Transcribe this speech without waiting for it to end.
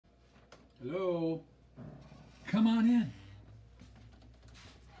Hello. Come on in.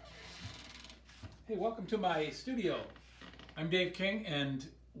 Hey, welcome to my studio. I'm Dave King, and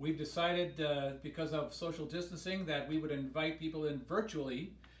we've decided, because of social distancing, that we would invite people in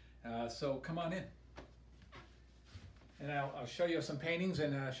virtually. So come on in. And I'll show you some paintings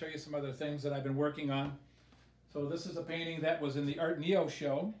and show you some other things that I've been working on. So this is a painting that was in the Art Neo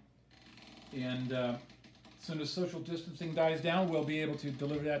show. And as soon as social distancing dies down, we'll be able to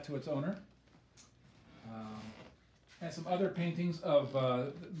deliver that to its owner. And some other paintings of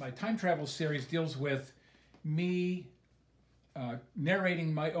my time travel series deals with me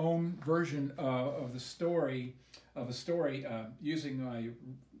narrating my own version of a story using my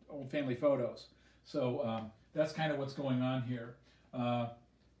old family photos. So that's kind of what's going on here.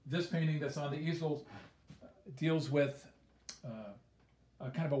 This painting that's on the easel deals with a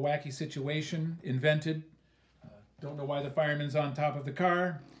kind of a wacky situation invented. Don't know why the fireman's on top of the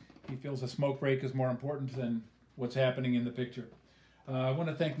car. He feels a smoke break is more important than what's happening in the picture. I want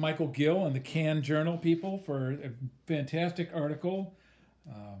to thank Michael Gill and the Can Journal people for a fantastic article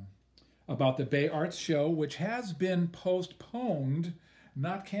about the Bay Arts Show, which has been postponed,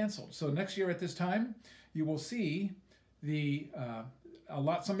 not canceled. So next year at this time, you will see maybe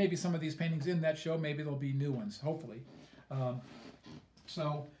some of these paintings in that show. Maybe there'll be new ones, hopefully.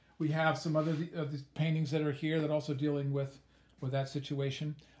 So we have some other of these paintings that are here that are also dealing with that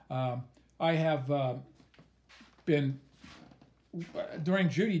situation. I have been, during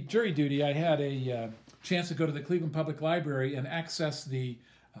jury duty, I had a chance to go to the Cleveland Public Library and access the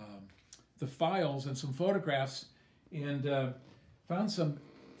files and some photographs, and found some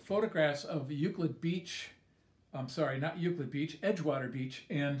photographs of Euclid Beach, not Euclid Beach, Edgewater Beach,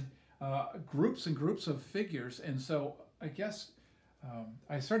 and groups and groups of figures. And so I guess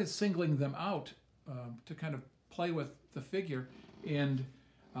I started singling them out to kind of play with the figure, and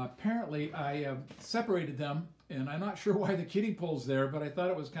apparently I separated them, and I'm not sure why the kiddie pool's there, but I thought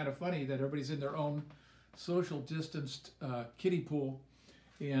it was kind of funny that everybody's in their own social distanced kiddie pool.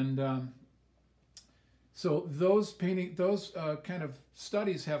 And so those kind of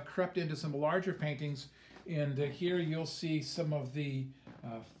studies have crept into some larger paintings, and here you'll see some of the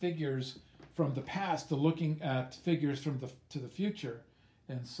figures from the past looking at figures to the future.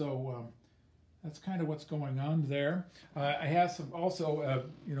 And so that's kind of what's going on there. I have some also,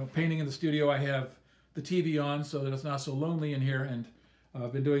 painting in the studio. I have the TV on so that it's not so lonely in here, and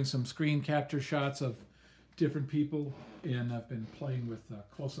I've been doing some screen capture shots of different people, and I've been playing with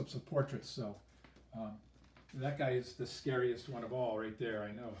close-ups of portraits. So that guy is the scariest one of all right there,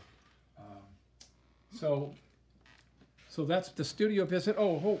 I know. So that's the studio visit.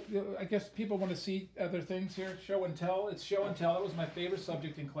 I guess people want to see other things here. Show and tell. It's show and tell. It was my favorite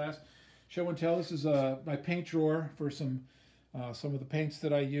subject in class. Show and tell. This is my paint drawer for some of the paints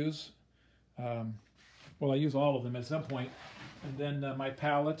that I use. I use all of them at some point. And then my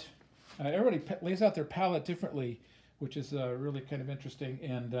palette. Everybody lays out their palette differently, which is really kind of interesting.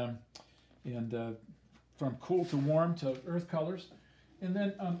 And from cool to warm to earth colors. And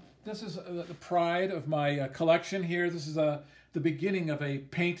then this is the pride of my collection here. This is the beginning of a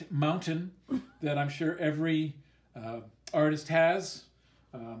paint mountain that I'm sure every artist has.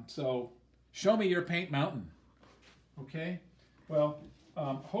 So show me your paint mountain. Okay? Well,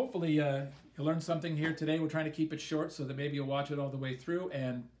 hopefully you learned something here today. We're trying to keep it short so that maybe you'll watch it all the way through.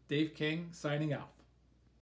 And Dave King signing out.